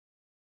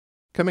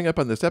Coming up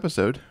on this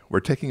episode,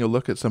 we're taking a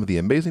look at some of the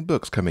amazing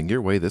books coming your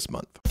way this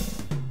month.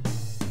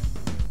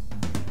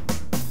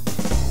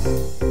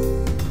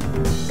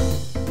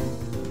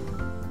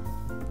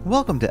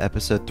 Welcome to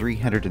episode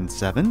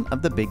 307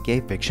 of the Big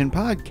Gay Fiction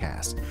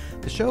Podcast,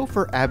 the show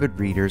for avid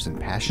readers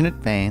and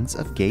passionate fans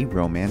of gay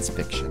romance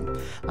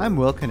fiction. I'm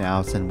Will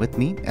Canals, and with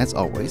me, as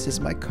always, is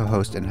my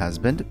co-host and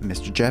husband,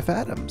 Mr. Jeff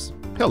Adams.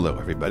 Hello,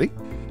 everybody.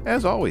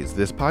 As always,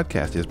 this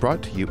podcast is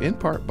brought to you in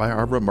part by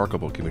our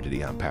remarkable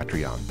community on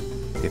Patreon.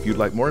 If you'd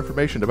like more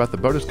information about the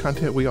bonus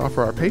content we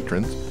offer our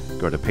patrons,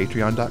 go to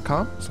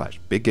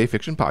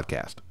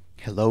patreon.com/biggayfictionpodcast.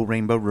 Hello,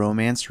 Rainbow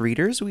Romance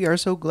readers. We are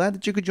so glad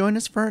that you could join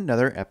us for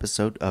another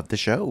episode of the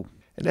show.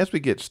 And as we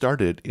get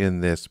started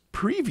in this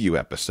preview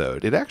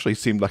episode, it actually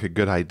seemed like a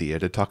good idea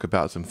to talk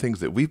about some things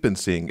that we've been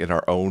seeing in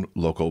our own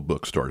local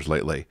bookstores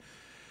lately.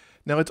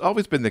 Now, it's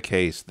always been the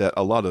case that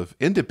a lot of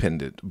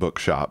independent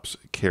bookshops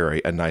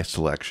carry a nice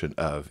selection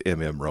of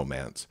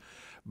romance.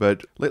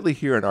 But lately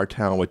here in our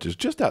town, which is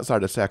just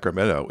outside of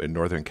Sacramento in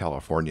Northern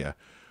California,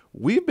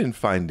 we've been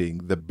finding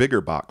the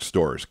bigger box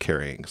stores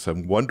carrying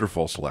some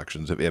wonderful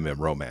selections of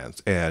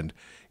romance and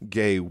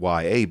gay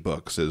YA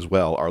books as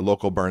well. Our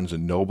local Barnes &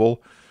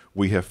 Noble,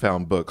 we have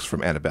found books from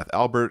Annabeth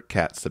Albert,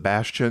 Cat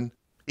Sebastian,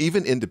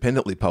 even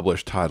independently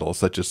published titles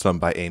such as some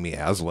by Amy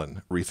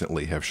Aslin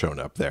recently have shown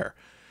up there.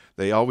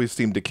 They always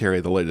seem to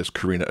carry the latest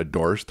Karina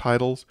Adores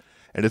titles,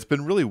 and it's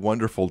been really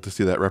wonderful to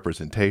see that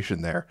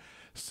representation there.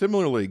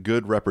 Similarly,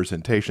 good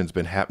representation's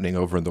been happening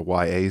over in the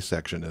YA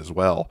section as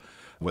well,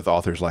 with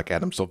authors like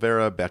Adam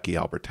Silvera, Becky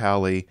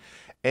Albertalli,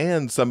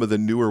 and some of the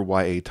newer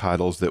YA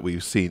titles that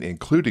we've seen,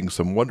 including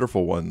some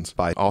wonderful ones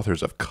by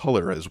authors of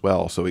color as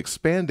well. So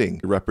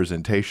expanding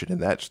representation in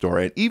that store.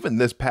 And even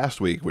this past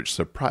week, which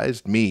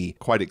surprised me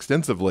quite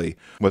extensively,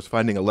 was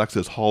finding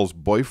Alexis Hall's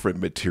Boyfriend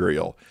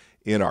material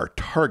in our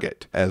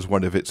Target as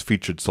one of its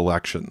featured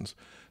selections.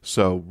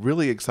 So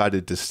really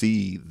excited to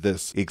see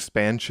this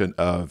expansion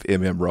of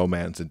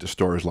romance into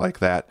stores like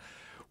that.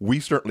 We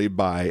certainly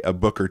buy a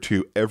book or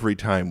two every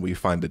time we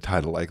find a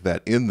title like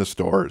that in the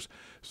stores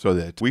so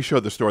that we show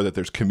the store that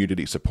there's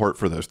community support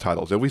for those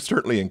titles. And we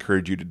certainly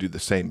encourage you to do the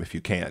same if you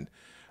can.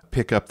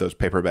 Pick up those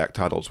paperback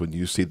titles when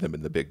you see them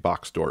in the big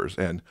box stores.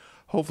 And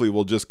hopefully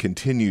we'll just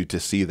continue to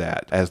see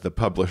that as the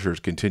publishers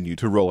continue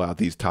to roll out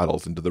these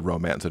titles into the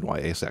romance and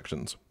YA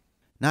sections.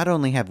 Not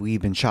only have we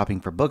been shopping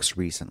for books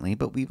recently,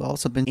 but we've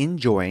also been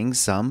enjoying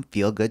some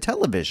feel-good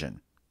television.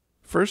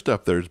 First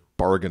up, there's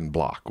Bargain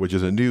Block, which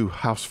is a new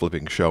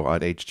house-flipping show on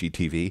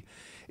HGTV.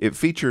 It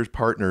features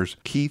partners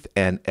Keith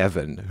and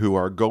Evan, who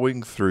are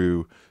going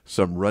through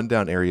some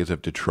rundown areas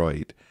of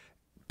Detroit,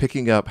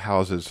 picking up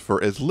houses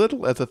for as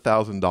little as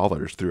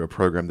 $1,000 through a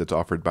program that's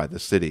offered by the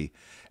city,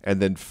 and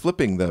then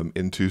flipping them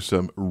into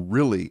some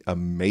really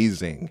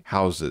amazing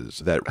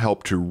houses that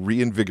help to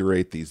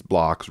reinvigorate these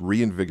blocks,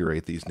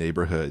 reinvigorate these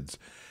neighborhoods,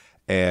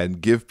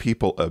 and give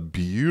people a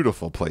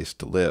beautiful place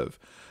to live.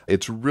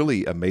 It's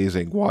really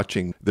amazing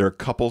watching their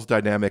couples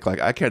dynamic.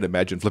 Like, I can't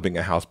imagine flipping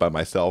a house by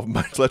myself,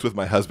 much less with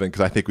my husband,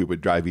 because I think we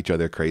would drive each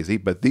other crazy.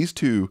 But these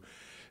two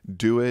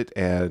do it,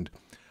 and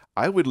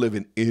I would live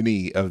in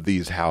any of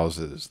these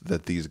houses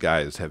that these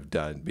guys have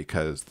done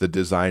because the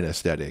design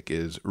aesthetic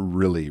is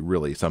really,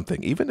 really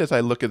something. Even as I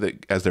look at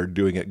it as they're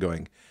doing it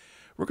going,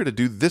 we're going to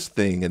do this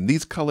thing and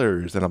these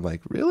colors. And I'm like,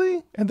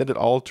 really? And then it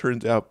all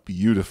turns out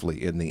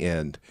beautifully in the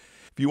end.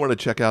 If you want to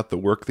check out the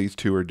work these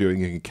two are doing,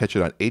 you can catch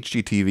it on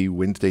HGTV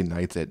Wednesday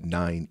nights at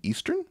 9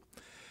 Eastern.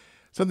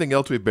 Something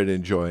else we've been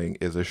enjoying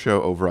is a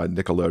show over on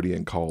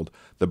Nickelodeon called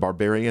The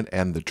Barbarian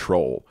and the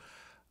Troll.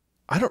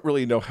 I don't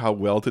really know how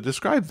well to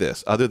describe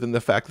this other than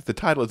the fact that the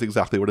title is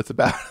exactly what it's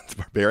about. It's a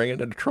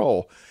barbarian and a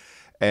troll.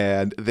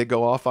 And they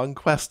go off on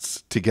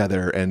quests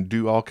together and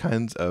do all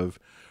kinds of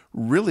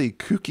really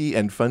kooky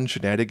and fun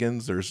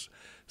shenanigans. There's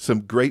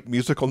some great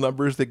musical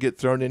numbers that get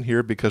thrown in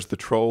here because the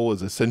troll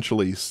is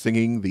essentially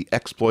singing the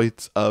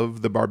exploits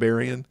of the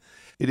barbarian.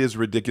 It is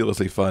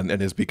ridiculously fun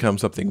and has become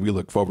something we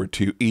look forward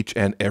to each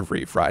and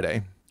every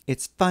Friday.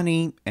 It's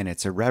funny and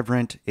it's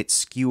irreverent. It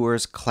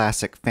skewers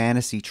classic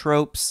fantasy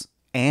tropes.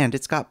 And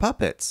it's got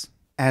puppets.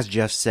 As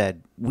Jeff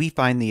said, we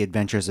find the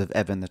adventures of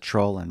Evan the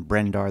Troll and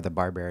Brendar the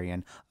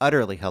Barbarian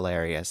utterly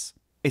hilarious.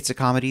 It's a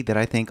comedy that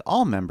I think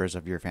all members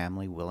of your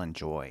family will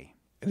enjoy.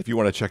 And if you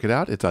want to check it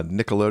out, it's on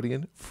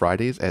Nickelodeon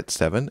Fridays at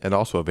 7 and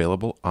also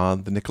available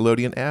on the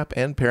Nickelodeon app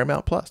and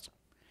Paramount Plus.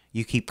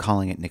 You keep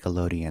calling it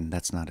Nickelodeon.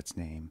 That's not its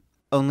name.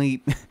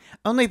 Only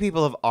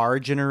people of our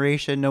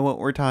generation know what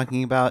we're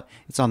talking about.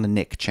 It's on the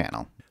Nick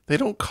channel. They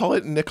don't call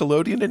it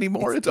Nickelodeon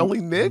anymore? It's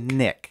only Nick?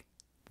 Nick.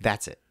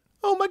 That's it.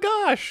 Oh my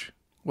gosh.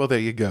 Well, there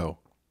you go.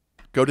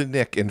 Go to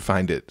Nick and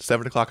find it.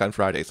 7 o'clock on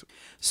Fridays.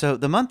 So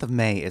the month of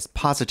May is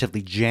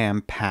positively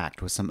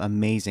jam-packed with some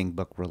amazing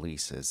book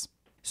releases.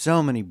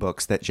 So many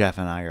books that Jeff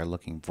and I are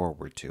looking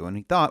forward to, and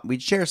we thought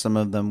we'd share some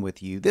of them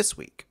with you this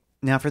week.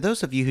 Now, for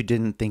those of you who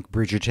didn't think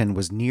Bridgerton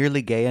was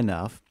nearly gay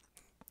enough,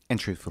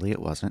 and truthfully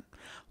it wasn't,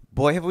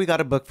 boy have we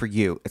got a book for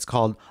you. It's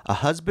called A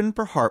Husband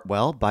for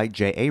Hartwell by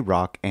J.A.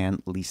 Rock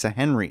and Lisa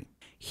Henry.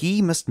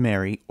 He must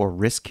marry or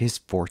risk his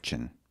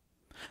fortune.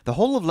 The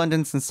whole of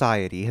London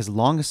society has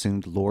long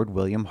assumed Lord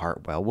William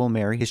Hartwell will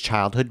marry his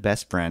childhood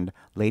best friend,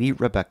 Lady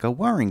Rebecca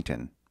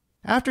Warrington.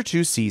 After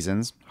 2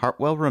 seasons,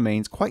 Hartwell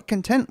remains quite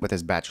content with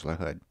his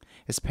bachelorhood.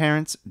 His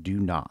parents do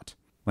not.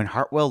 When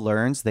Hartwell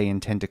learns they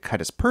intend to cut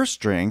his purse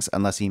strings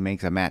unless he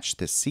makes a match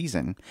this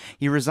season,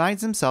 he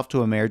resigns himself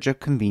to a marriage of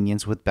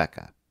convenience with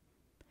Becca.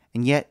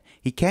 And yet,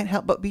 he can't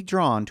help but be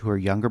drawn to her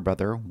younger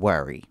brother,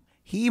 Wary.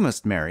 He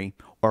must marry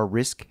or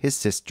risk his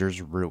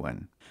sister's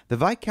ruin. The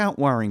Viscount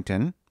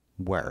Warrington,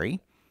 Wary,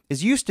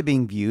 is used to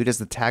being viewed as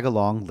the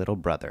tag-along little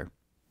brother.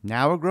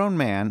 Now a grown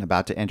man,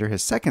 about to enter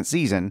his 2nd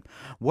season,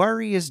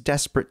 Wary is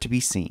desperate to be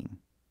seen.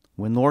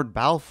 When Lord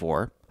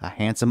Balfour, a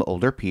handsome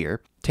older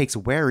peer, takes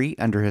Wary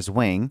under his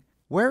wing,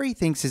 Wary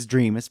thinks his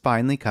dream is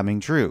finally coming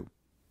true,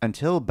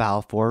 until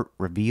Balfour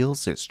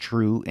reveals his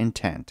true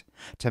intent,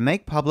 to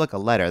make public a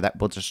letter that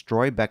will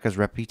destroy Becca's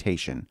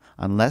reputation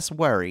unless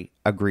Wary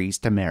agrees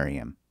to marry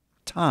him.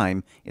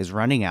 Time is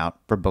running out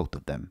for both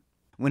of them.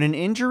 When an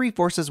injury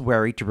forces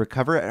Wary to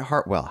recover at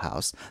Hartwell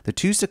House, the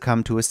two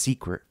succumb to a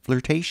secret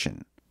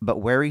flirtation. But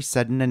Wary's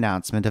sudden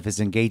announcement of his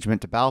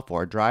engagement to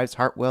Balfour drives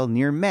Hartwell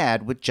near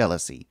mad with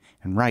jealousy,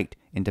 and right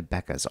into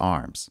Becca's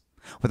arms.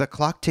 With a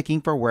clock ticking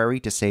for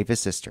Wary to save his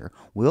sister,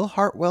 will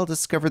Hartwell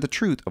discover the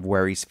truth of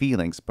Wary's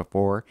feelings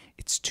before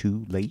it's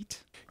too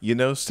late?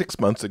 6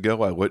 months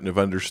ago, I wouldn't have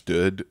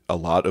understood a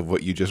lot of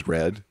what you just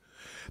read.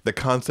 The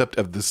concept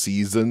of the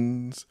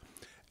seasons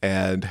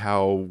and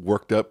how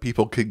worked up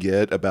people could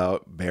get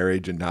about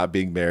marriage and not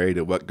being married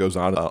and what goes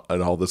on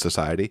in all the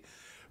society.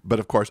 But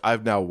of course,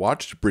 I've now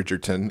watched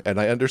Bridgerton and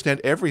I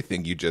understand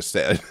everything you just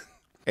said.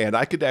 And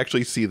I could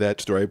actually see that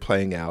story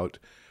playing out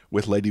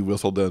with Lady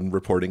Whistledown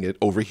reporting it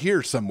over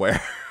here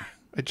somewhere,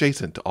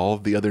 adjacent to all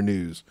of the other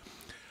news.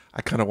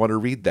 I kind of want to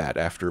read that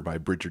after my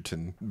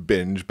Bridgerton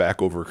binge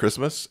back over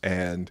Christmas,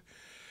 and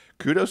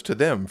kudos to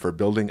them for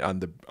building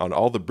on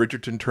all the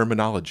Bridgerton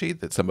terminology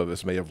that some of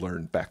us may have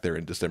learned back there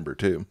in December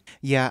too.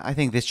 Yeah, I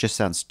think this just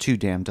sounds too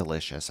damn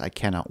delicious. I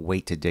cannot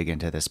wait to dig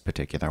into this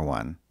particular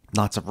one.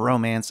 Lots of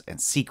romance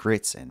and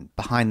secrets and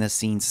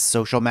behind-the-scenes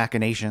social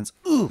machinations.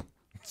 Ooh!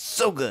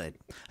 So good.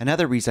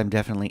 Another reason I'm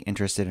definitely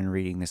interested in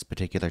reading this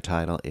particular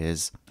title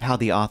is how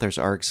the authors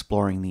are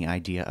exploring the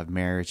idea of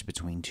marriage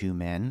between 2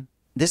 men.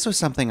 This was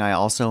something I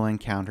also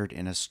encountered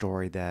in a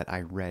story that I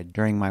read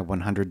during my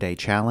 100-day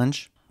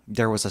challenge.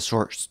 There was a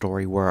short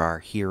story where our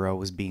hero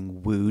was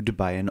being wooed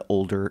by an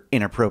older,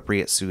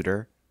 inappropriate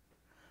suitor.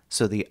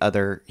 So the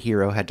other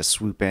hero had to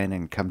swoop in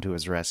and come to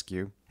his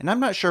rescue. And I'm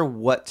not sure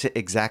what to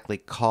exactly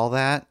call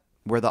that,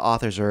 where the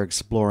authors are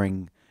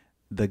exploring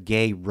the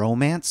gay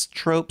romance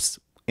tropes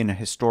in a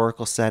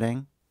historical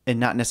setting, and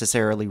not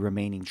necessarily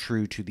remaining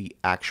true to the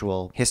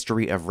actual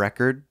history of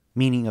record,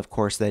 meaning, of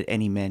course, that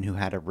any men who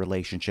had a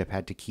relationship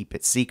had to keep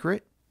it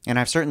secret. And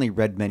I've certainly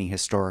read many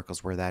historicals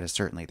where that is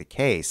certainly the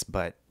case,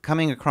 but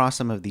coming across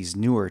some of these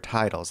newer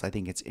titles, I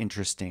think it's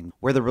interesting,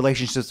 where the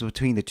relationships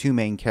between the 2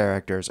 main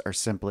characters are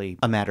simply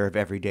a matter of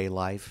everyday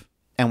life,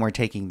 and we're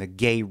taking the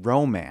gay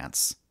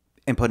romance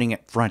and putting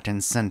it front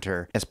and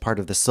center as part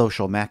of the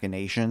social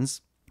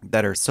machinations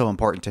that are so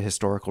important to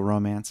historical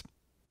romance.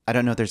 I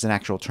don't know if there's an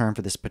actual term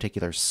for this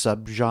particular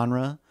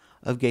subgenre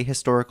of gay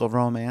historical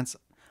romance.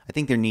 I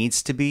think there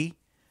needs to be,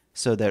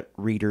 so that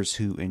readers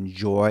who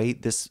enjoy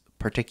this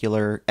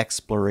particular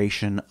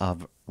exploration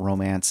of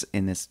romance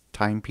in this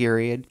time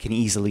period can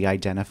easily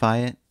identify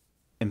it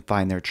and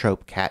find their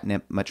trope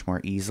catnip much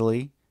more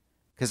easily.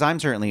 Because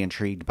I'm certainly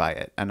intrigued by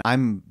it, and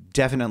I'm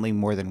definitely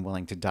more than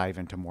willing to dive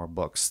into more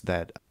books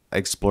that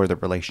explore the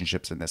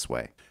relationships in this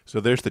way. So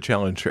there's the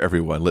challenge for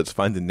everyone. Let's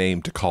find a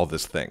name to call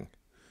this thing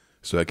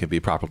so it can be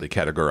properly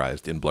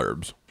categorized in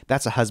blurbs.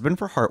 That's A Husband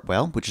for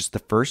Hartwell, which is the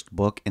first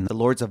book in the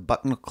Lords of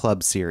Bucknell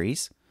Club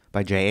series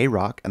by J.A.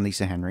 Rock and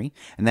Lisa Henry,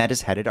 and that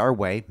is headed our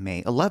way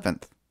May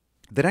 11th.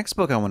 The next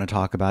book I want to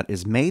talk about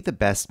is May the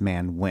Best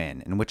Man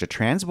Win, in which a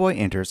trans boy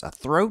enters a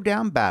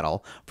throwdown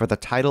battle for the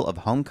title of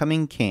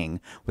Homecoming King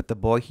with the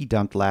boy he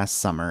dumped last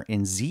summer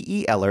in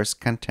ZR Ellor's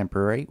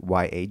contemporary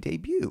YA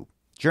debut.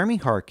 Jeremy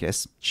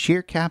Harkis,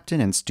 cheer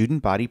captain and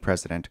student body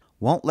president,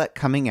 won't let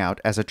coming out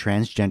as a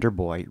transgender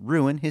boy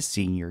ruin his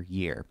senior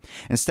year.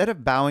 Instead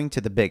of bowing to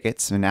the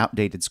bigots and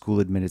outdated school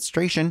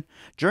administration,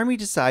 Jeremy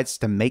decides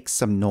to make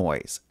some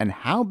noise, and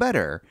how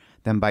better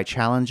than by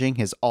challenging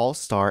his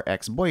all-star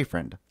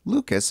ex-boyfriend,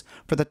 Lucas,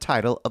 for the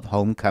title of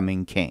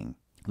Homecoming King.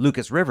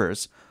 Lucas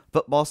Rivers,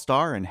 football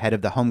star and head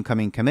of the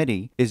homecoming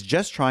committee, is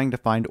just trying to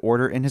find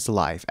order in his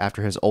life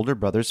after his older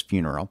brother's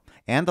funeral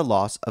and the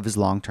loss of his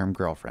long-term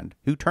girlfriend,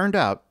 who turned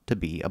out to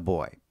be a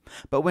boy.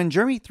 But when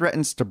Jeremy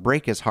threatens to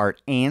break his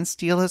heart and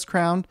steal his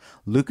crown,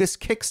 Lucas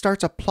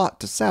kickstarts a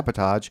plot to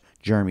sabotage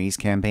Jeremy's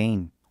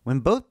campaign. When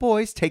both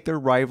boys take their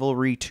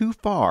rivalry too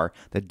far,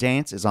 the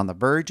dance is on the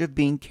verge of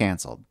being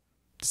canceled.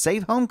 To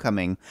save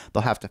homecoming,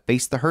 they'll have to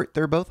face the hurt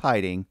they're both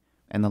hiding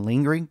and the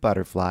lingering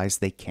butterflies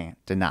they can't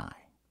deny.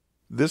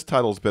 This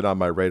title's been on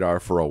my radar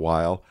for a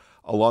while,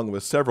 along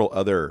with several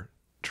other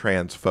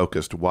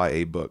trans-focused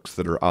YA books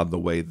that are on the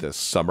way this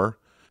summer.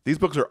 These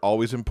books are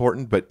always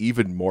important, but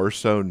even more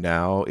so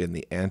now in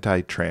the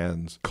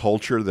anti-trans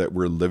culture that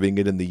we're living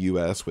in the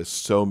U.S., with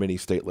so many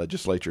state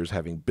legislatures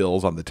having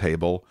bills on the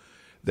table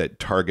that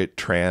target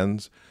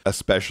trans,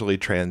 especially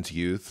trans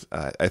youth.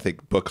 I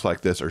think books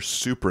like this are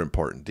super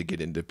important to get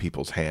into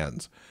people's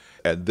hands.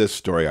 And this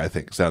story, I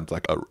think, sounds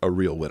like a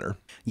real winner.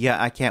 Yeah,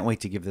 I can't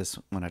wait to give this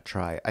one a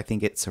try. I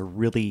think it's a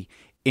really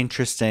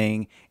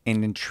interesting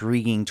and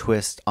intriguing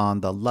twist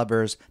on the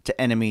lovers to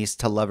enemies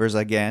to lovers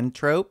again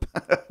trope.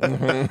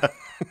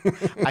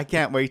 Mm-hmm. I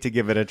can't wait to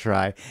give it a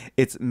try.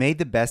 It's May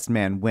the Best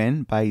Man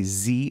Win by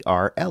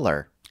ZR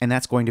Ellor, and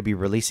that's going to be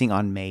releasing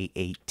on May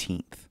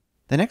 18th.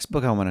 The next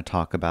book I want to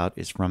talk about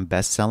is from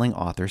best-selling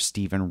author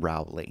Steven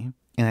Rowley.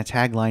 And the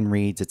tagline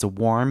reads, "It's a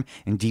warm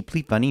and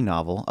deeply funny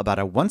novel about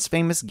a once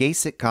famous gay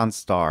sitcom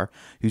star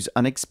whose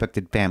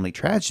unexpected family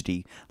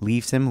tragedy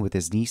leaves him with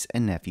his niece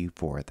and nephew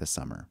for the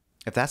summer."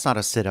 If that's not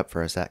a sit-up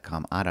for a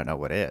sitcom, I don't know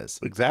what is.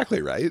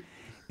 Exactly right.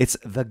 It's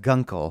The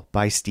Guncle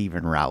by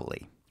Steven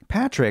Rowley.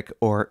 Patrick,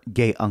 or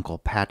Gay Uncle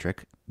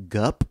Patrick,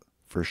 Gup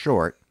for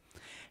short,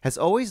 has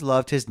always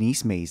loved his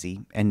niece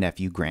Maisie and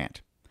nephew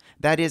Grant.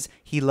 That is,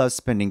 he loves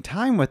spending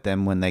time with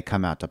them when they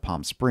come out to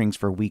Palm Springs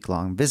for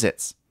week-long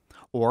visits,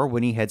 or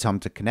when he heads home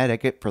to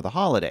Connecticut for the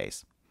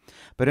holidays.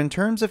 But in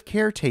terms of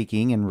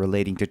caretaking and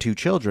relating to two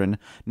children,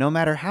 no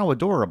matter how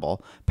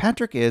adorable,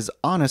 Patrick is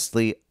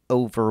honestly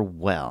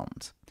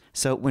overwhelmed.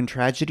 So when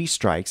tragedy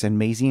strikes and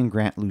Maisie and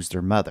Grant lose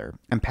their mother,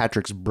 and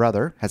Patrick's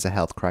brother has a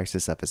health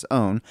crisis of his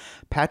own,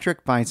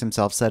 Patrick finds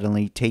himself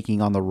suddenly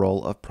taking on the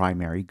role of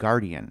primary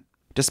guardian.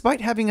 Despite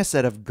having a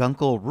set of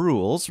Guncle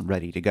rules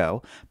ready to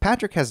go,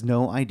 Patrick has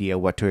no idea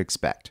what to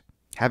expect.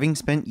 Having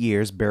spent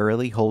years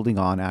barely holding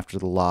on after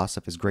the loss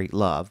of his great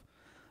love,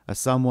 a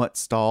somewhat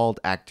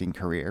stalled acting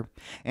career,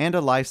 and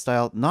a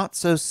lifestyle not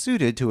so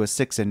suited to a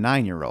 6- and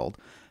 9-year-old,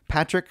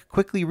 Patrick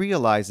quickly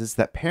realizes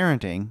that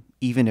parenting,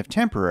 even if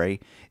temporary,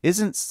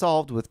 isn't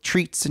solved with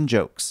treats and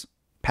jokes.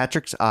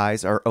 Patrick's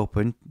eyes are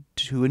open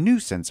to a new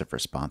sense of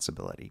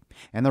responsibility,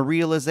 and the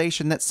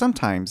realization that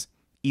sometimes,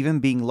 even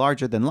being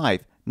larger than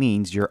life,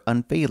 means you're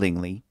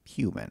unfailingly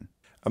human.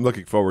 I'm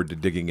looking forward to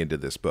digging into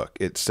this book.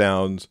 It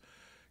sounds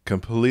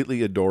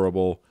completely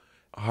adorable,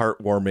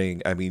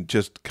 heartwarming. I mean,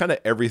 just kind of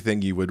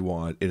everything you would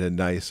want in a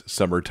nice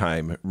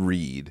summertime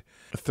read.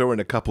 Throw in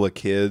a couple of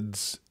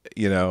kids,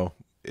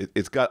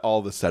 it's got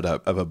all the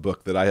setup of a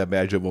book that I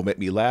imagine will make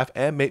me laugh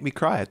and make me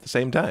cry at the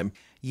same time.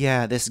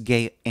 Yeah, this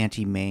gay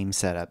anti-mame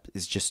setup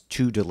is just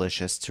too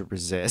delicious to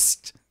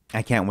resist.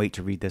 I can't wait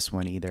to read this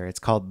one either. It's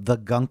called The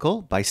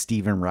Guncle by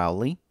Steven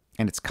Rowley,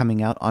 and it's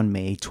coming out on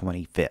May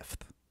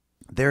 25th.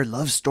 Their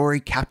love story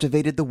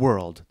captivated the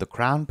world, the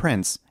Crown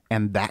Prince,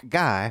 and that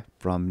guy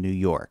from New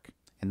York.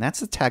 And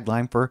that's the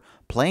tagline for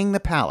Playing the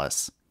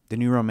Palace, the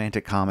new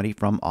romantic comedy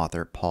from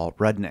author Paul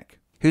Rudnick,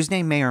 whose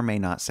name may or may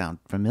not sound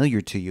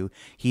familiar to you.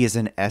 He is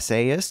an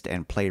essayist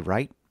and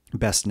playwright,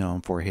 best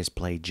known for his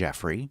play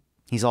Jeffrey.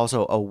 He's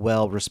also a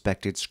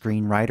well-respected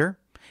screenwriter.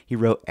 He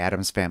wrote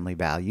Addams Family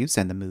Values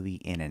and the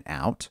movie In and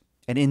Out.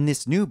 And in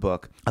this new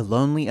book, a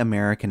lonely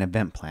American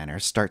event planner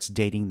starts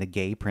dating the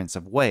gay Prince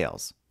of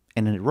Wales,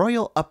 and a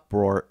royal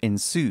uproar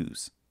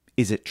ensues.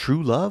 Is it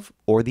true love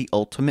or the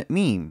ultimate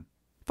meme?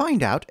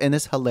 Find out in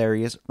this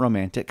hilarious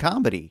romantic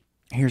comedy.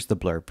 Here's the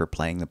blurb for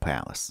Playing the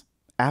Palace.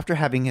 After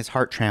having his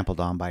heart trampled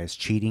on by his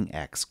cheating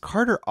ex,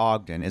 Carter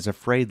Ogden is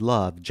afraid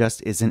love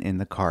just isn't in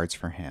the cards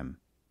for him.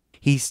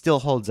 He still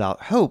holds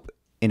out hope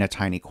in a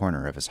tiny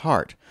corner of his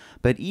heart,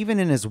 but even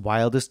in his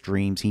wildest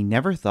dreams, he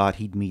never thought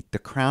he'd meet the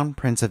Crown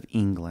Prince of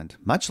England,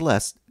 much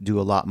less do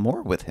a lot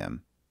more with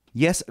him.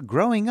 Yes,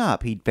 growing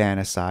up, he'd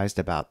fantasized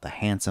about the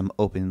handsome,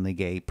 openly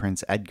gay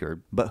Prince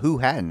Edgar, but who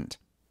hadn't?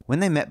 When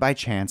they met by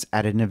chance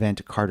at an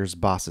event Carter's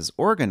boss is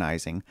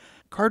organizing,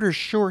 Carter's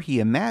sure he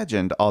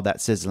imagined all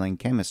that sizzling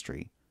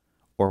chemistry.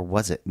 Or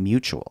was it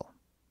mutual?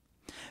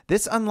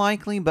 This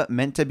unlikely but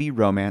meant-to-be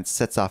romance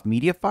sets off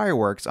media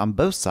fireworks on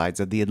both sides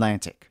of the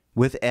Atlantic,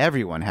 with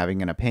everyone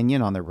having an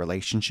opinion on their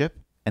relationship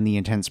and the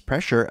intense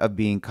pressure of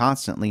being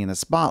constantly in the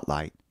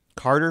spotlight.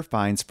 Carter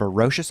finds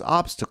ferocious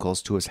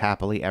obstacles to his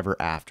happily ever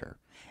after,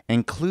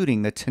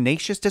 including the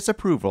tenacious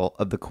disapproval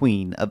of the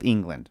Queen of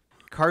England.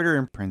 Carter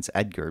and Prince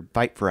Edgar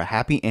fight for a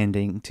happy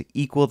ending to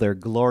equal their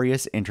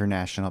glorious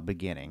international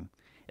beginning.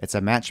 It's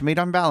a match made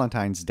on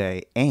Valentine's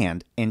Day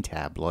and in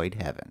tabloid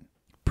heaven.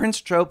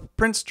 Prince Trope,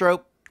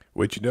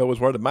 which was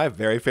one of my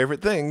very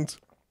favorite things.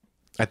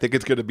 I think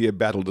it's going to be a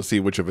battle to see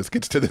which of us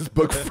gets to this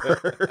book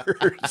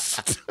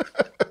first.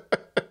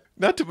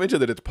 Not to mention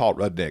that it's Paul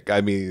Rudnick. I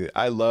mean,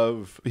 I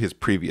love his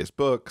previous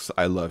books.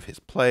 I love his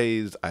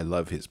plays. I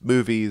love his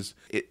movies.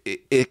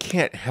 It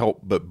can't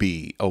help but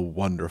be a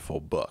wonderful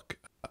book,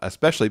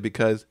 especially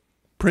because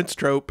Prince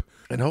Trope,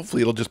 and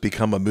hopefully it'll just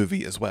become a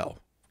movie as well,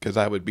 because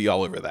I would be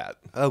all over that.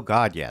 Oh,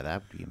 God, yeah,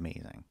 that would be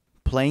amazing.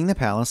 Playing the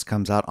Palace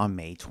comes out on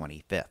May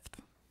 25th.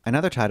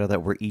 Another title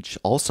that we're each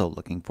also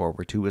looking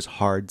forward to is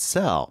Hard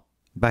Sell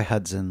by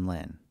Hudson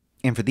Lin.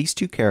 And for these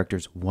two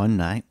characters, one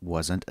night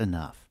wasn't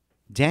enough.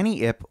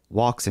 Danny Ip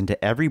walks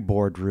into every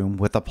boardroom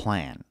with a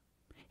plan.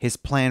 His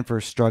plan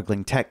for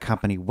struggling tech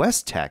company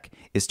West Tech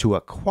is to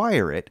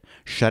acquire it,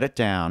 shut it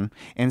down,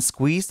 and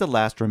squeeze the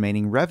last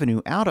remaining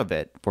revenue out of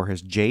it for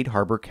his Jade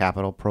Harbor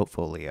Capital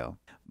portfolio.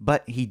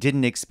 But he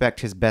didn't expect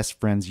his best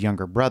friend's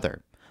younger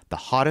brother, the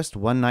hottest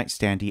one-night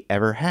stand he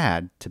ever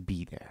had, to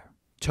be there.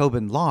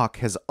 Tobin Locke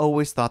has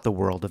always thought the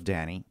world of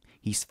Danny.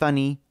 He's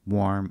funny,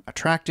 warm,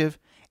 attractive,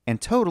 and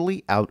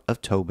totally out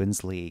of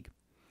Tobin's league.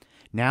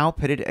 Now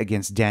pitted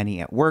against Danny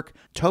at work,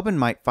 Tobin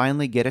might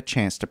finally get a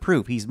chance to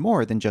prove he's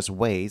more than just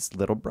Way's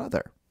little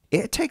brother.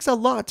 It takes a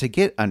lot to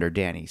get under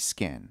Danny's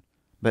skin,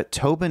 but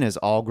Tobin is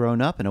all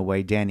grown up in a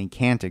way Danny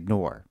can't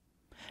ignore.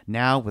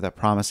 Now, with a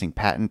promising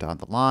patent on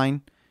the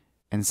line,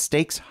 and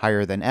stakes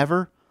higher than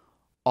ever,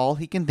 all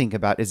he can think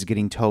about is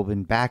getting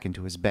Tobin back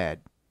into his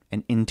bed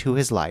and into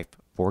his life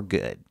for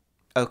good.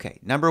 Okay,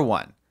 number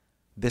 1,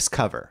 this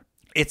cover.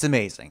 It's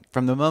amazing.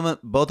 From the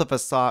moment both of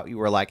us saw it, we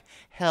were like,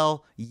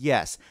 hell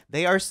yes.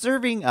 They are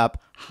serving up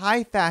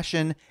high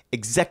fashion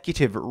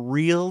executive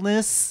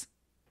realness.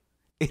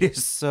 It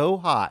is so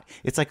hot.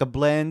 It's like a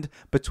blend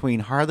between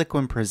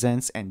Harlequin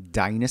Presents and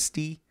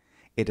Dynasty.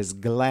 It is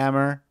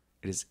glamour.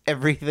 It is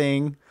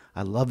everything.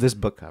 I love this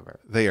book cover.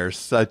 They are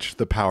such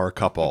the power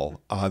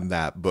couple on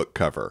that book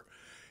cover.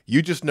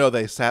 You just know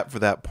they sat for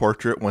that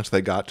portrait once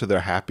they got to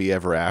their happy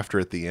ever after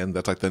at the end.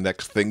 That's like the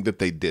next thing that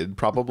they did,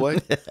 probably.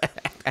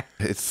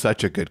 It's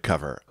such a good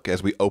cover.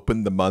 As we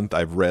open the month,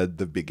 I've read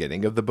the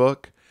beginning of the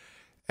book,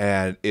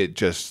 and it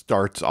just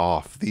starts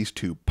off. These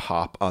two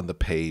pop on the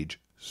page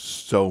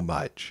so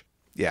much.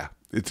 Yeah,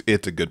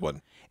 it's a good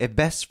one. If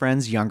best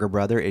friend's younger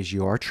brother is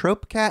your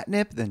trope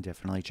catnip, then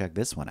definitely check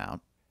this one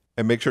out.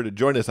 And make sure to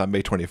join us on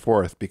May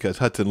 24th, because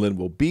Hudson Lin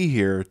will be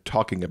here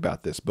talking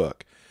about this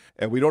book.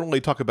 And we don't only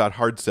talk about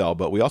hard sell,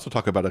 but we also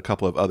talk about a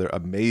couple of other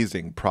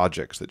amazing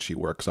projects that she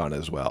works on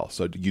as well.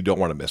 So you don't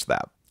want to miss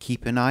that.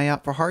 Keep an eye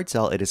out for hard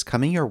sell. It is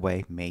coming your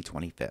way May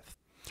 25th.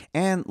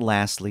 And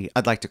lastly,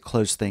 I'd like to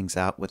close things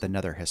out with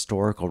another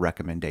historical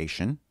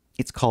recommendation.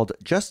 It's called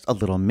Just a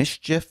Little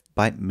Mischief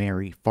by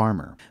Mary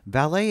Farmer.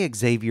 Valet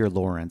Xavier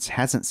Lawrence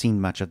hasn't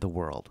seen much of the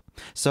world.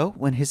 So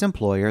when his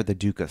employer, the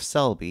Duke of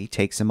Selby,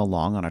 takes him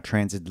along on a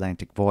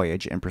transatlantic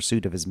voyage in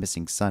pursuit of his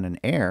missing son and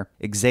heir,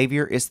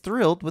 Xavier is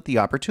thrilled with the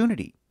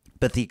opportunity.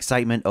 But the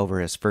excitement over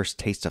his first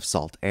taste of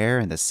salt air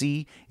and the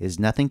sea is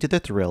nothing to the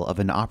thrill of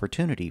an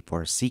opportunity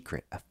for a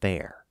secret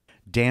affair.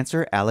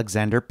 Dancer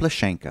Alexander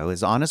Plashenko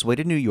is on his way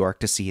to New York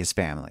to see his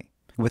family,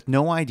 with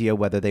no idea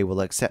whether they will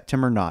accept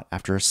him or not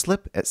after a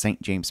slip at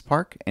St. James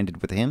Park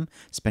ended with him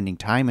spending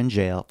time in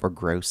jail for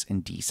gross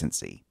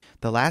indecency.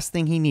 The last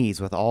thing he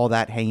needs with all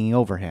that hanging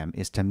over him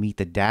is to meet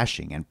the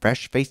dashing and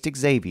fresh-faced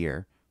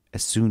Xavier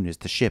as soon as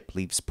the ship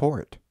leaves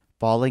port.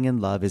 Falling in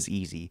love is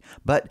easy,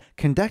 but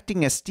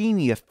conducting a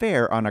steamy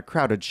affair on a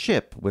crowded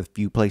ship with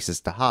few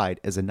places to hide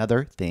is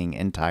another thing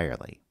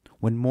entirely.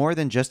 When more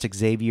than just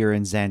Xavier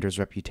and Xander's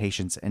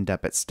reputations end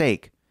up at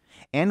stake,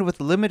 and with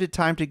limited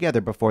time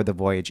together before the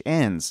voyage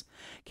ends,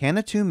 can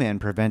the two men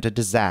prevent a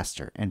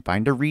disaster and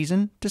find a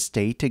reason to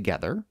stay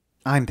together?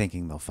 I'm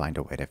thinking they'll find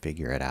a way to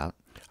figure it out.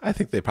 I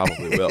think they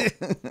probably will.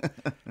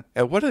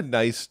 And what a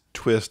nice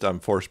twist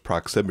on forced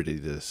proximity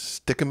to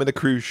stick them in a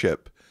cruise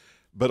ship,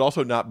 but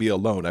also not be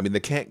alone. I mean, they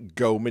can't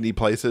go many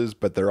places,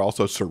 but they're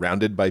also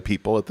surrounded by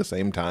people at the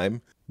same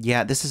time.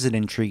 Yeah, this is an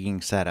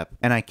intriguing setup,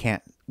 and I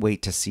can't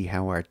wait to see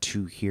how our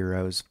two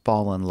heroes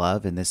fall in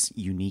love in this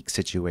unique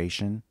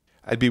situation.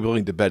 I'd be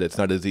willing to bet it's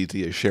not as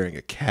easy as sharing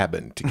a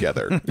cabin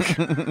together.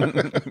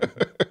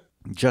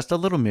 Just a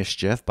Little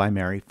Mischief by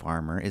Mary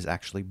Farmer is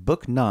actually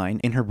book 9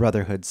 in her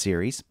Brotherhood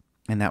series,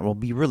 and that will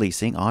be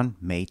releasing on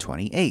May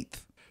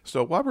 28th.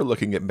 So while we're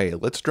looking at May,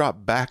 let's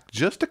drop back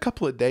just a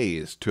couple of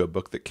days to a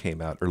book that came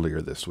out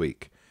earlier this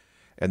week,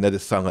 and that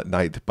is Silent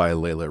Night by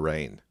Layla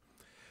Reyne.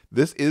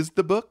 This is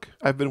the book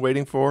I've been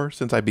waiting for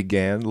since I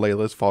began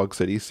Layla's Fog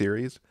City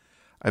series.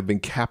 I've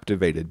been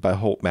captivated by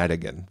Holt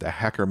Madigan, the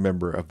hacker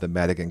member of the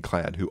Madigan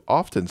clan, who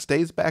often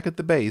stays back at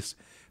the base,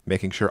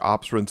 making sure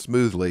ops run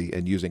smoothly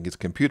and using his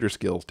computer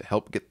skills to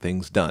help get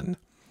things done.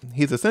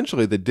 He's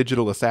essentially the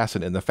digital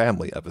assassin in the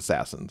family of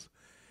assassins.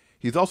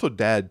 He's also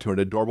dad to an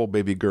adorable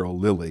baby girl,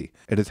 Lily,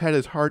 and has had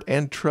his heart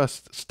and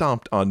trust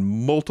stomped on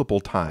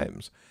multiple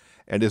times,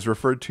 and is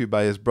referred to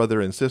by his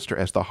brother and sister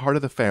as the heart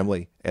of the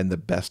family and the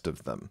best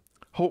of them.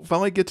 Holt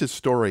finally gets his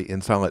story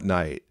in Silent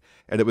Night,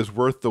 and it was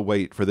worth the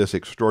wait for this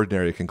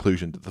extraordinary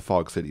conclusion to the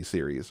Fog City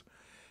series.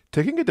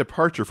 Taking a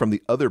departure from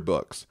the other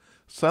books,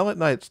 Silent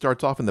Night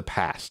starts off in the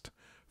past,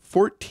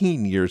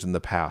 14 years in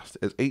the past,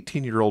 as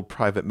 18-year-old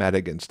Private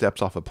Madigan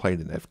steps off a plane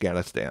in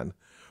Afghanistan,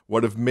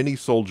 one of many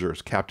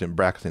soldiers Captain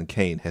Braxton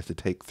Kane has to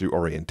take through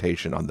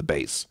orientation on the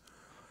base.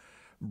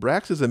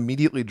 Brax is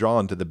immediately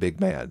drawn to the big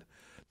man,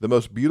 the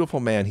most beautiful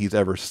man he's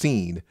ever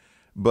seen,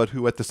 but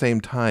who at the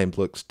same time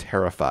looks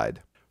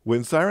terrified.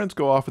 When sirens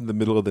go off in the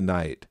middle of the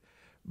night,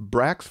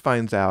 Brax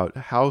finds out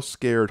how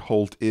scared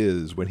Holt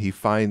is when he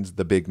finds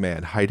the big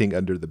man hiding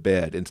under the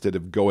bed instead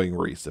of going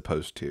where he's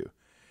supposed to.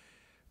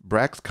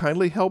 Brax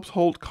kindly helps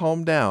Holt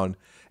calm down,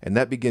 and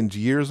that begins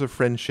years of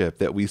friendship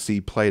that we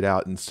see played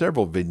out in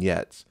several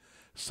vignettes,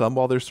 some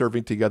while they're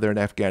serving together in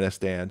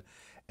Afghanistan,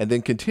 and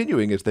then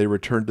continuing as they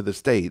return to the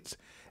States,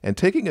 and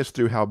taking us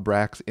through how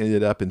Brax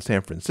ended up in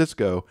San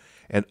Francisco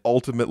and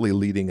ultimately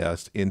leading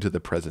us into the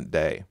present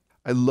day.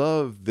 I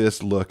love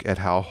this look at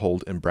how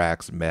Holt and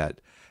Brax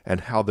met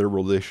and how their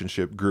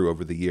relationship grew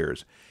over the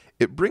years.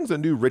 It brings a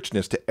new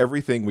richness to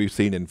everything we've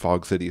seen in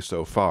Fog City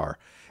so far,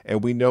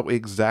 and we know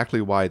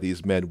exactly why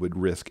these men would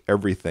risk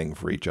everything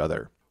for each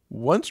other.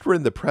 Once we're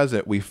in the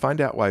present, we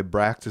find out why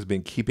Brax has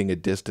been keeping a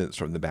distance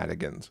from the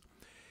Madigans.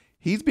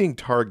 He's being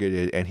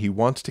targeted and he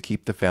wants to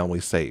keep the family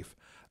safe,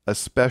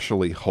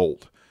 especially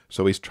Holt,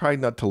 so he's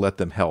trying not to let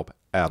them help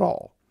at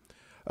all.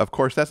 Of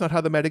course, that's not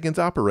how the Madigans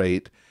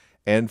operate,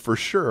 and for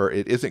sure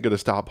it isn't going to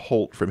stop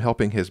Holt from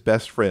helping his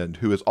best friend,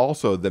 who is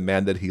also the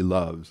man that he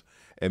loves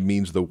and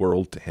means the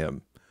world to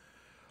him.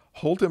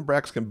 Holt and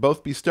Brax can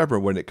both be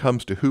stubborn when it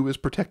comes to who is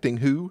protecting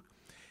who.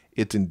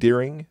 It's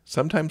endearing,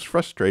 sometimes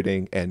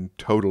frustrating, and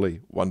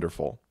totally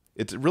wonderful.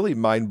 It's really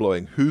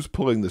mind-blowing who's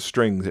pulling the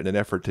strings in an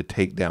effort to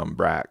take down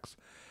Brax.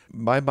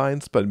 My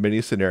mind spun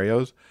many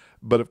scenarios,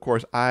 but of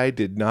course I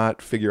did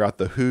not figure out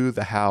the who,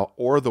 the how,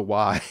 or the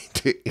why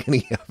to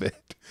any of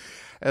it.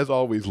 As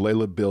always,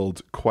 Layla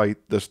builds quite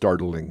the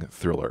startling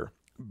thriller.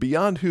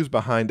 Beyond who's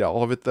behind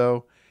all of it,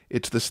 though,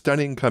 it's the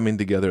stunning coming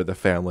together of the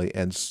family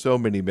and so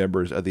many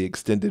members of the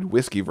extended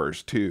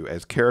Whiskeyverse, too,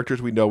 as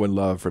characters we know and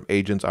love from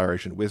Agents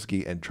Irish and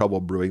Whiskey and Trouble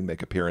Brewing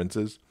make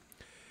appearances.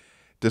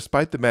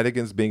 Despite the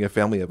Madigans being a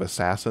family of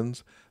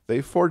assassins,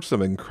 they forged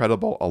some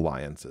incredible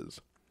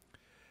alliances.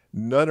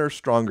 None are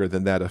stronger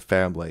than that of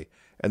family,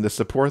 and the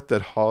support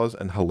that Hawes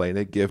and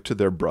Helena give to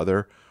their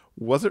brother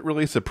wasn't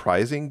really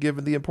surprising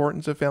given the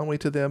importance of family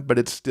to them, but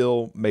it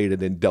still made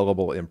an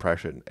indelible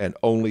impression and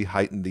only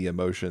heightened the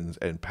emotions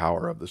and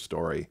power of the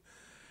story.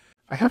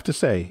 I have to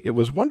say, it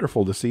was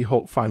wonderful to see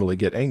Holt finally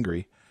get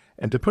angry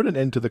and to put an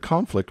end to the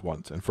conflict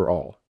once and for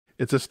all.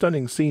 It's a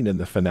stunning scene in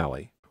the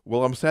finale.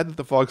 While I'm sad that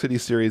the Fog City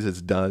series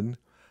is done,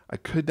 I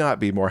could not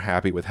be more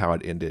happy with how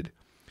it ended.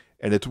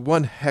 And it's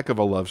one heck of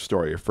a love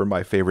story for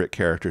my favorite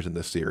characters in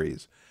the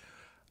series.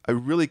 I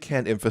really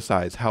can't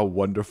emphasize how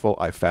wonderful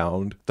I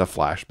found the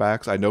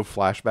flashbacks. I know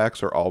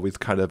flashbacks are always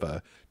kind of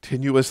a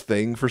tenuous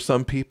thing for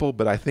some people,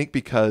 but I think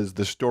because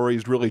the story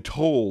is really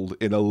told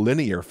in a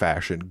linear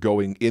fashion,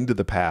 going into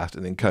the past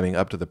and then coming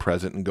up to the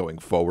present and going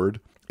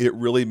forward, it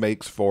really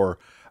makes for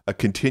a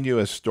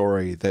continuous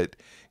story that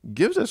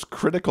gives us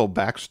critical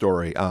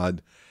backstory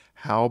on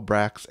how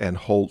Brax and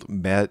Holt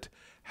met,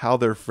 how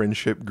their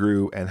friendship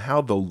grew, and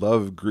how the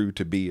love grew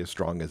to be as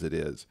strong as it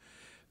is.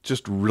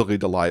 Just really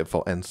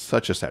delightful and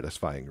such a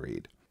satisfying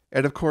read.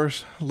 And of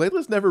course,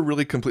 Layla's never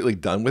really completely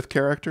done with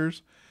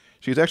characters.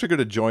 She's actually going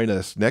to join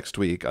us next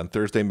week on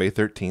Thursday, May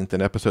 13th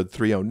in episode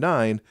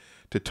 309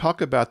 to talk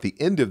about the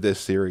end of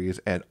this series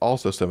and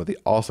also some of the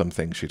awesome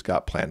things she's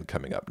got planned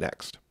coming up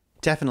next.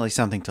 Definitely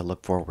something to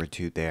look forward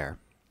to there.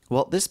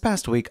 Well, this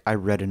past week I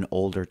read an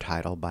older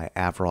title by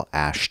Avril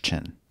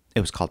Ashton. It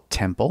was called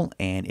Temple,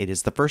 and it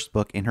is the first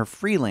book in her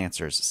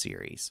Freelancers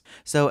series.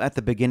 So at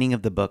the beginning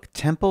of the book,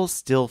 Temple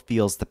still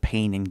feels the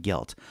pain and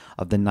guilt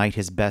of the night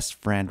his best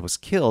friend was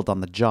killed on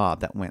the job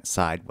that went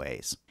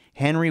sideways.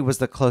 Henry was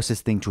the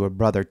closest thing to a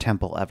brother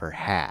Temple ever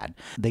had.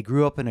 They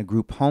grew up in a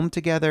group home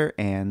together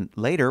and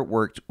later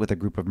worked with a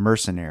group of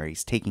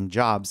mercenaries, taking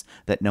jobs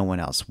that no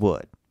one else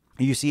would.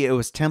 You see, it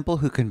was Temple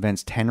who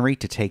convinced Henry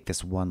to take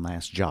this one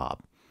last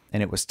job.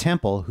 And it was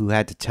Temple who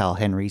had to tell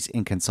Henry's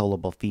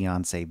inconsolable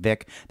fiancée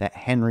Vic that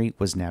Henry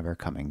was never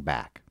coming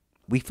back.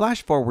 We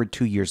flash forward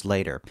 2 years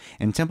later,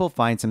 and Temple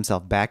finds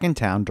himself back in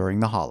town during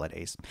the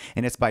holidays,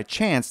 and it's by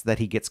chance that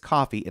he gets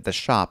coffee at the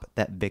shop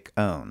that Vic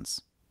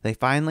owns. They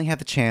finally have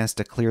the chance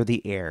to clear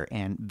the air,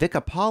 and Vic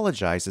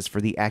apologizes for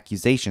the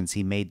accusations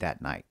he made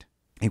that night.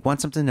 He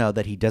wants him to know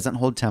that he doesn't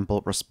hold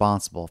Temple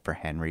responsible for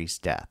Henry's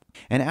death.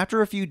 And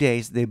after a few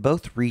days, they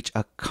both reach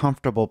a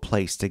comfortable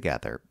place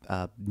together,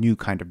 a new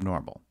kind of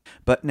normal.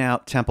 But now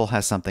Temple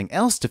has something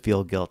else to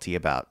feel guilty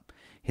about,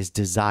 his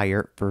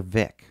desire for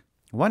Vic.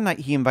 One night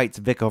he invites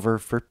Vic over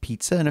for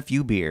pizza and a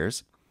few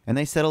beers, and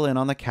they settle in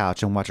on the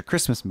couch and watch a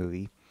Christmas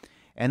movie,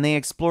 and they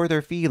explore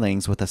their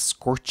feelings with a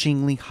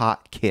scorchingly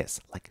hot kiss,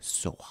 like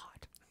so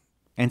hot.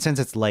 And since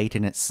it's late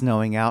and it's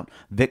snowing out,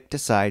 Vic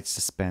decides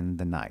to spend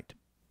the night,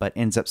 but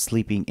ends up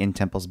sleeping in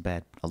Temple's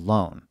bed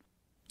alone.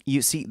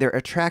 You see, their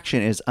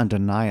attraction is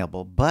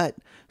undeniable, but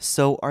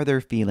so are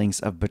their feelings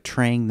of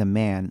betraying the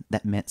man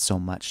that meant so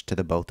much to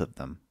the both of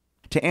them.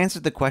 To answer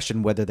the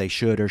question whether they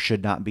should or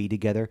should not be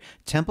together,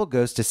 Temple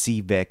goes to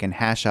see Vic and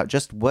hash out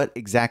just what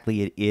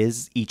exactly it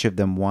is each of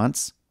them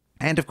wants.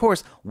 And of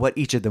course, what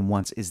each of them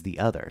wants is the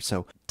other.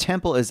 So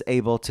Temple is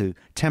able to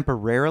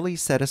temporarily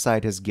set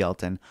aside his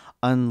guilt and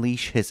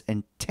unleash his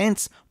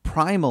intense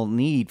primal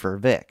need for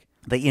Vic.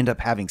 They end up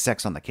having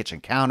sex on the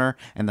kitchen counter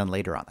and then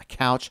later on the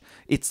couch.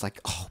 It's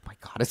like, oh my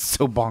God, it's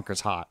so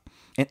bonkers hot.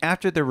 And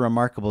after their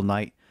remarkable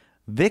night,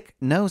 Vic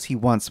knows he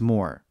wants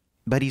more,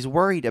 but he's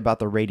worried about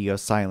the radio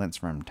silence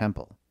from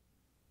Temple.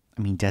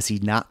 I mean, does he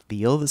not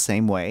feel the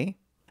same way?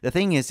 The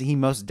thing is, he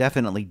most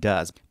definitely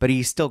does, but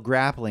he's still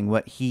grappling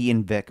what he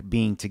and Vic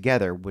being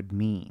together would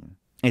mean.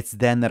 It's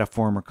then that a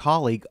former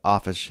colleague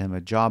offers him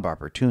a job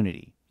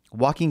opportunity.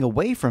 Walking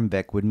away from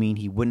Vic would mean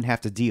he wouldn't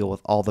have to deal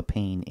with all the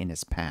pain in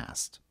his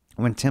past.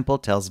 When Temple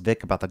tells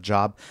Vic about the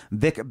job,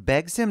 Vic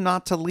begs him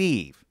not to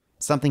leave,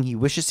 something he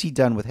wishes he'd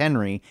done with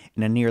Henry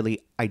in a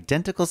nearly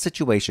identical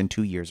situation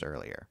 2 years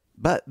earlier.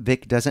 But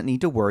Vic doesn't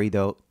need to worry,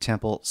 though.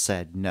 Temple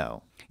said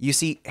no. You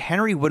see,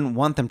 Henry wouldn't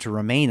want them to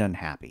remain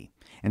unhappy,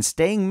 and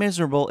staying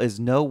miserable is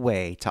no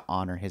way to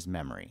honor his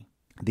memory.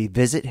 They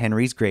visit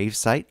Henry's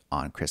gravesite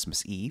on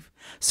Christmas Eve,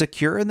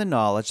 secure in the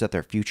knowledge that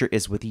their future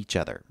is with each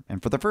other,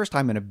 and for the first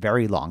time in a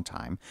very long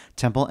time,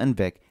 Temple and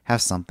Vic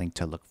have something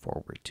to look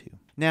forward to.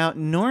 Now,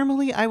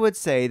 normally I would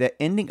say that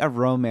ending a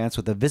romance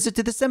with a visit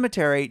to the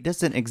cemetery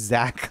doesn't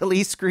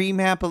exactly scream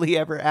happily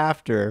ever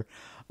after,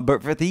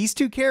 but for these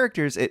two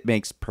characters, it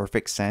makes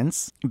perfect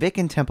sense. Vic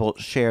and Temple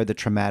share the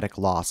traumatic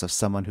loss of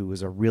someone who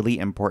was a really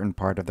important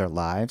part of their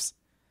lives,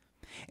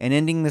 and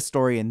ending the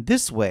story in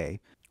this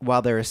way,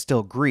 while there is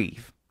still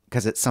grief,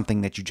 because it's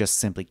something that you just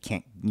simply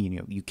can't,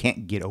 you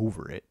can't get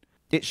over it,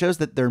 it shows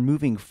that they're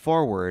moving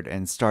forward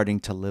and starting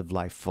to live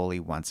life fully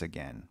once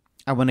again.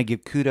 I want to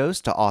give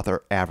kudos to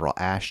author Avril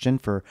Ashton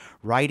for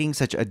writing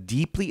such a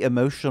deeply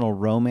emotional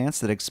romance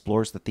that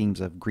explores the themes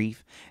of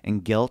grief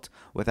and guilt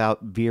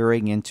without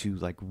veering into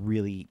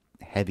really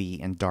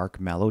heavy and dark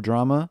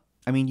melodrama.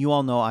 I mean, you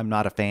all know I'm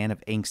not a fan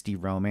of angsty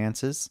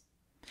romances.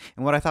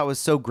 And what I thought was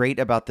so great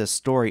about this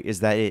story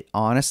is that it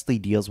honestly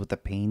deals with the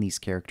pain these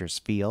characters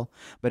feel,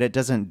 but it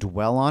doesn't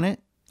dwell on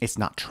it. It's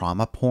not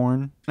trauma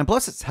porn. And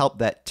plus it's helped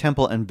that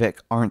Temple and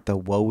Vic aren't the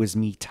woe is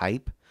me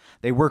type.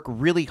 They work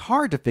really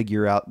hard to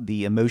figure out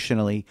the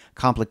emotionally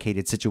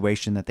complicated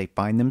situation that they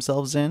find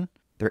themselves in.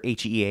 Their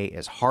HEA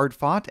is hard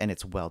fought and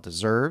it's well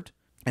deserved.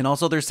 And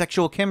also their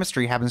sexual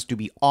chemistry happens to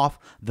be off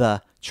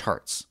the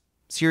charts.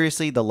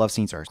 Seriously, the love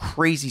scenes are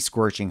crazy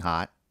scorching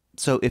hot.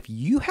 So if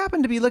you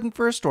happen to be looking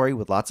for a story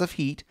with lots of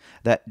heat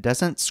that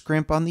doesn't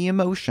scrimp on the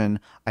emotion,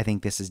 I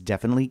think this is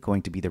definitely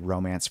going to be the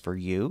romance for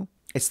you.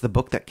 It's the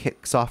book that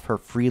kicks off her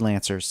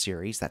Freelancers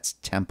series. That's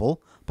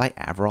Temple by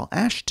Avril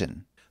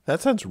Ashton.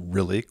 That sounds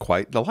really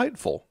quite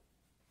delightful.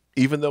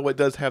 Even though it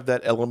does have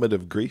that element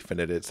of grief in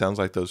it, it sounds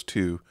like those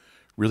two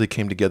really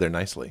came together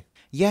nicely.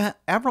 Yeah,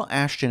 Avril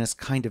Ashton is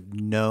kind of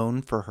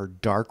known for her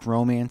dark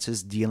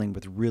romances dealing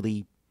with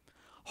really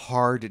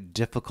hard,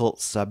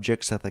 difficult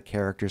subjects that the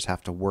characters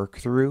have to work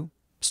through.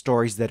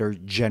 Stories that are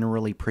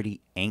generally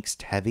pretty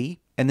angst-heavy.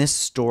 And this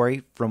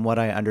story, from what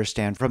I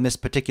understand from this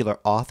particular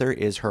author,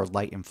 is her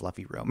light and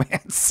fluffy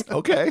romance.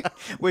 Okay.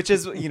 Which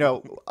is,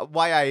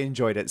 why I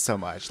enjoyed it so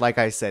much. Like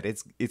I said,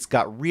 it's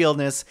got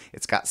realness,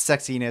 it's got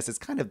sexiness, it's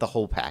kind of the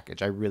whole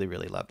package. I really,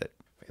 really loved it.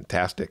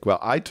 Fantastic. Well,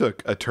 I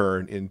took a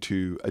turn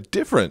into a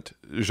different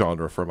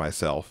genre for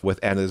myself with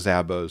Anna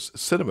Zabo's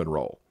Cinnamon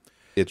Roll.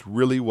 It's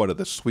really one of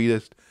the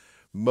sweetest,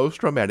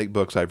 most romantic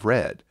books I've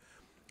read.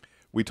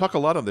 We talk a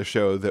lot on the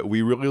show that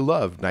we really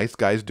love nice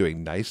guys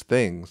doing nice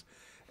things,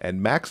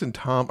 and Max and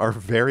Tom are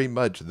very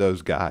much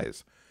those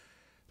guys.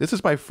 This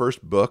is my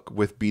first book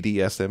with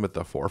BDSM at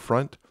the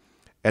forefront,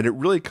 and it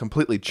really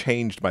completely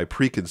changed my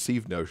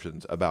preconceived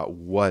notions about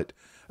what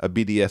a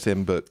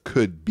BDSM book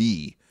could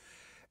be.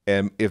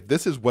 And if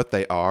this is what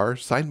they are,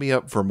 sign me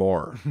up for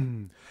more.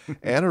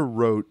 Anna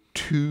wrote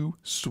two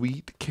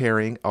sweet,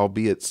 caring,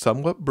 albeit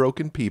somewhat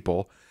broken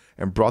people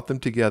and brought them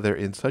together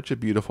in such a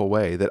beautiful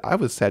way that I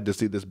was sad to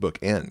see this book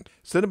end.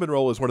 Cinnamon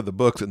Roll is one of the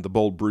books in the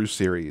Bold Brew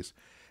series,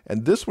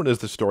 and this one is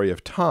the story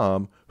of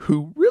Tom,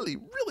 who really,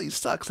 really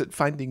sucks at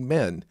finding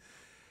men.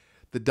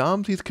 The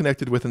doms he's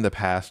connected with in the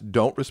past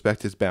don't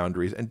respect his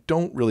boundaries and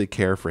don't really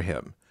care for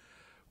him.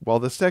 While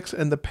the sex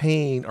and the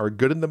pain are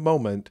good in the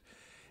moment,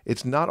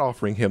 it's not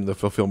offering him the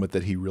fulfillment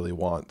that he really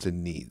wants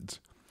and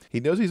needs. He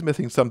knows he's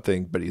missing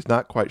something, but he's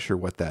not quite sure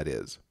what that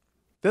is.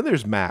 Then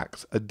there's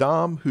Max, a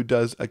dom who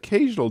does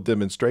occasional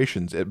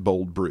demonstrations at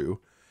Bold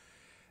Brew.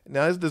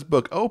 Now, as this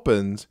book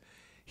opens,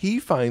 he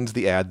finds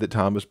the ad that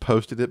Tom has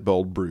posted at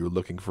Bold Brew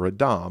looking for a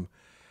dom,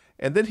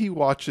 and then he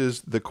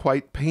watches the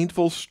quite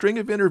painful string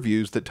of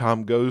interviews that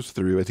Tom goes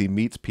through as he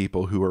meets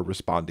people who are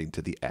responding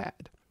to the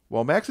ad.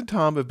 While Max and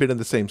Tom have been in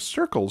the same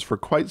circles for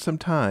quite some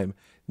time,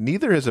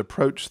 neither has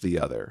approached the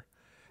other.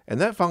 And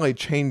that finally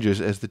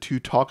changes as the two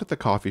talk at the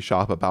coffee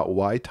shop about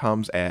why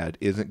Tom's ad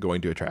isn't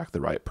going to attract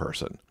the right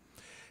person.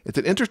 It's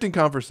an interesting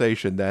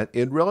conversation that,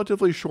 in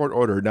relatively short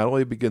order, not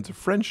only begins a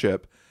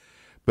friendship,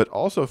 but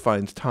also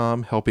finds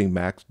Tom helping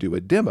Max do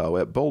a demo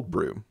at Bold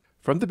Brew.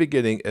 From the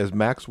beginning, as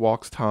Max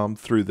walks Tom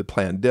through the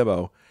planned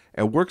demo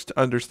and works to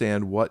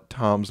understand what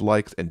Tom's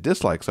likes and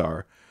dislikes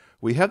are,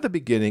 we have the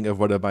beginning of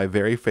one of my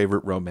very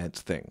favorite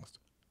romance things: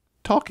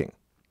 talking.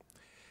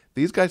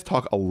 These guys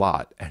talk a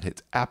lot, and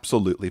it's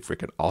absolutely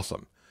freaking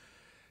awesome.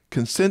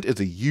 Consent is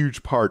a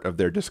huge part of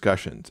their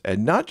discussions,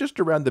 and not just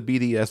around the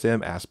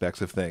BDSM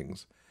aspects of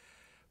things.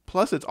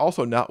 Plus, it's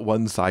also not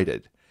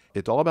one-sided.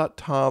 It's all about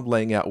Tom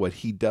laying out what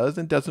he does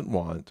and doesn't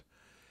want,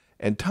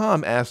 and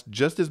Tom asks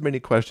just as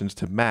many questions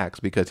to Max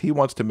because he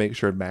wants to make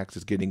sure Max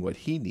is getting what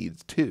he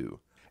needs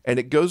too. And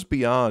it goes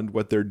beyond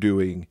what they're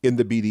doing in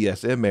the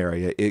BDSM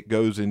area. It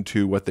goes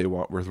into what they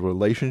want with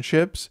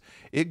relationships.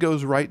 It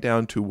goes right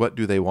down to what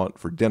do they want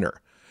for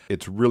dinner.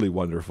 It's really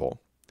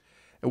wonderful.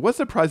 And what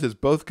surprises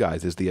both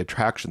guys is the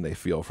attraction they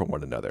feel for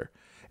one another.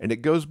 And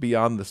it goes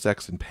beyond the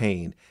sex and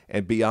pain,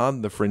 and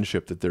beyond the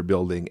friendship that they're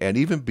building, and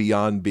even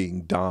beyond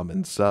being dom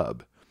and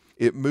sub.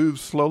 It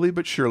moves slowly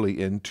but surely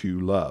into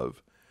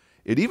love.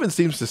 It even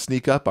seems to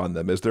sneak up on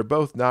them as they're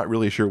both not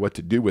really sure what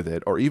to do with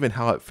it or even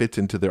how it fits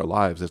into their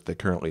lives as they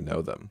currently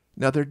know them.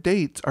 Now, their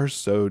dates are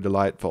so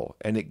delightful,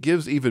 and it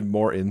gives even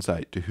more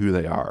insight to who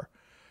they are.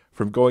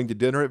 From going to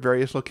dinner at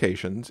various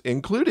locations,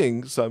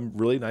 including some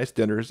really nice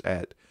dinners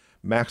at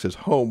Max's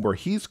home where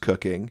he's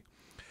cooking,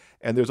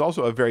 and there's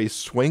also a very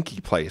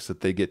swanky place that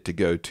they get to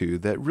go to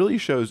that really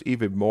shows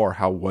even more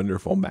how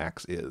wonderful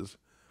Max is.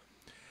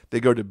 They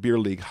go to beer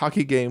league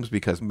hockey games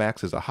because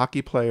Max is a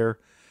hockey player.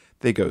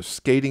 They go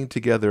skating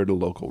together at a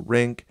local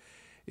rink.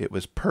 It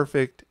was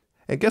perfect.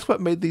 And guess what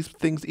made these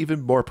things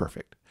even more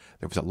perfect?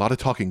 There was a lot of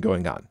talking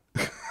going on.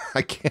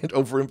 I can't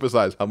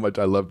overemphasize how much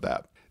I loved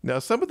that. Now,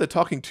 some of the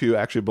talking to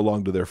actually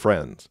belong to their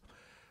friends.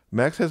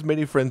 Max has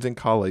many friends and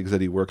colleagues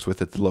that he works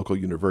with at the local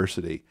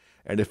university,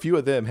 and a few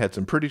of them had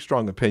some pretty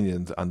strong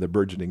opinions on the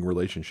burgeoning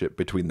relationship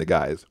between the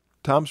guys.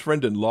 Tom's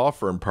friend and law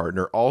firm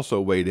partner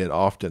also weighed in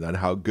often on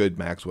how good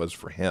Max was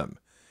for him.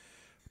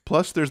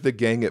 Plus, there's the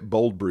gang at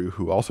Bold Brew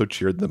who also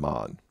cheered them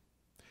on.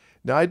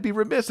 Now, I'd be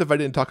remiss if I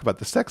didn't talk about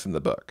the sex in the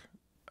book.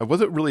 I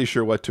wasn't really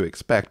sure what to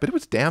expect, but it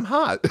was damn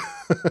hot.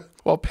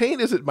 While pain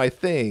isn't my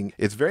thing,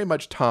 it's very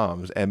much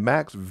Tom's, and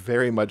Max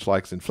very much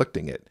likes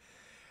inflicting it.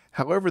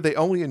 However, they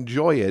only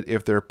enjoy it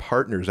if their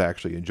partner's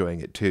actually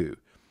enjoying it too.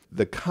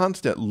 The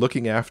constant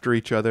looking after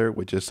each other,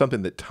 which is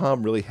something that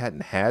Tom really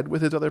hadn't had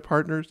with his other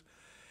partners,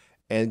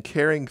 and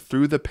carrying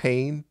through the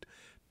pain,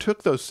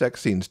 took those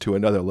sex scenes to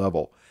another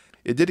level.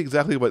 It did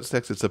exactly what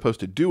sex is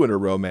supposed to do in a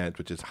romance,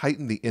 which is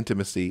heighten the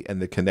intimacy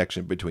and the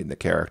connection between the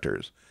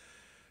characters.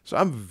 So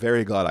I'm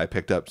very glad I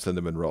picked up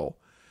Cinnamon Roll.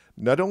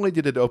 Not only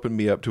did it open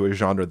me up to a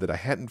genre that I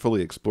hadn't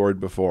fully explored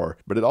before,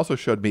 but it also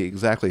showed me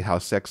exactly how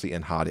sexy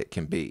and hot it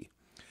can be.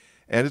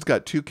 And it's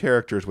got two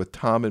characters with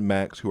Tom and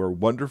Max who are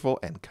wonderful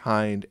and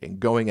kind and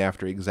going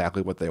after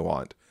exactly what they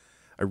want.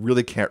 I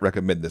really can't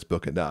recommend this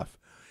book enough.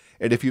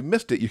 And if you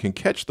missed it, you can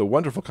catch the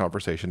wonderful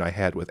conversation I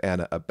had with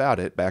Anna about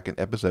it back in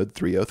episode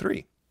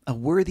 303. A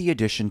worthy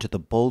addition to the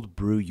Bold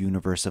Brew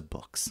universe of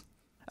books.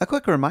 A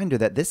quick reminder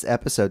that this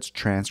episode's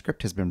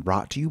transcript has been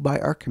brought to you by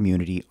our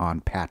community on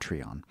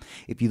Patreon.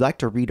 If you'd like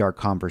to read our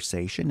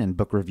conversation and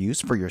book reviews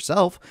for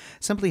yourself,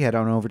 simply head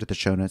on over to the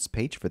show notes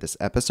page for this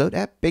episode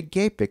at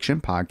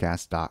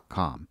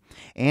biggayfictionpodcast.com.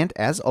 And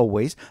as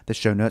always, the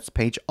show notes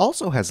page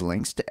also has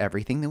links to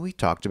everything that we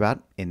talked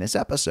about in this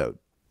episode.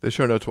 The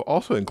show notes will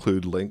also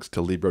include links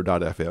to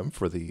Libro.fm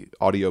for the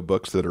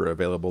audiobooks that are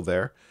available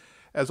there.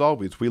 As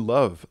always, we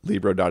love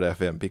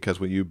Libro.fm because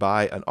when you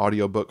buy an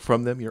audiobook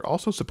from them, you're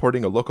also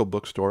supporting a local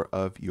bookstore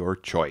of your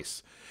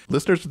choice.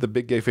 Listeners of the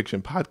Big Gay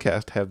Fiction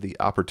podcast have the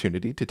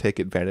opportunity to take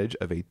advantage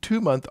of a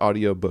 2-month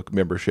audiobook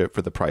membership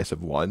for the price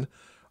of one.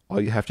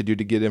 All you have to do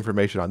to get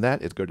information on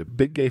that is go to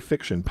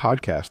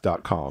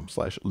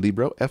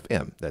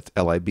biggayfictionpodcast.com/LibroFM. That's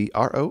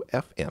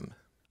LIBROFM.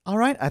 All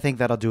right, I think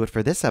that'll do it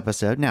for this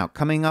episode. Now,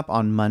 coming up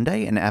on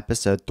Monday in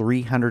episode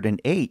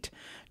 308,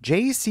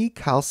 J.C.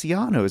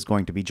 Calciano is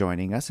going to be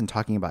joining us and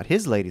talking about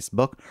his latest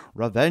book,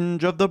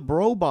 Revenge of the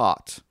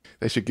Brobot.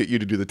 They should get you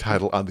to do the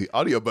title on the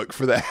audiobook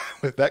for that,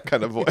 with that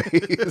kind of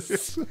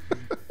voice.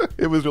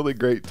 It was really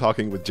great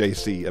talking with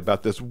JC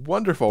about this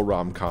wonderful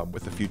rom-com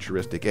with a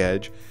futuristic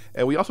edge,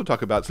 and we also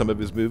talk about some of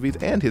his movies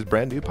and his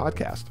brand new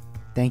podcast.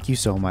 Thank you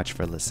so much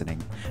for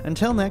listening.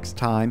 Until next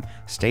time,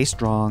 stay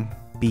strong,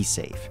 be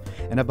safe,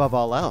 and above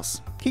all else,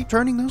 keep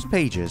turning those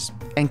pages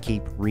and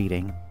keep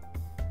reading.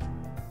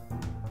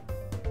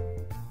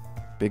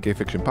 Big Gay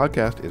Fiction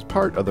Podcast is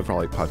part of the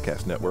Frolic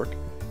Podcast Network.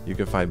 You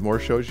can find more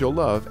shows you'll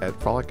love at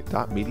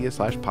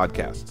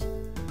frolic.media/podcasts.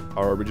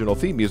 Our original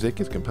theme music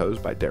is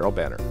composed by Daryl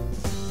Banner.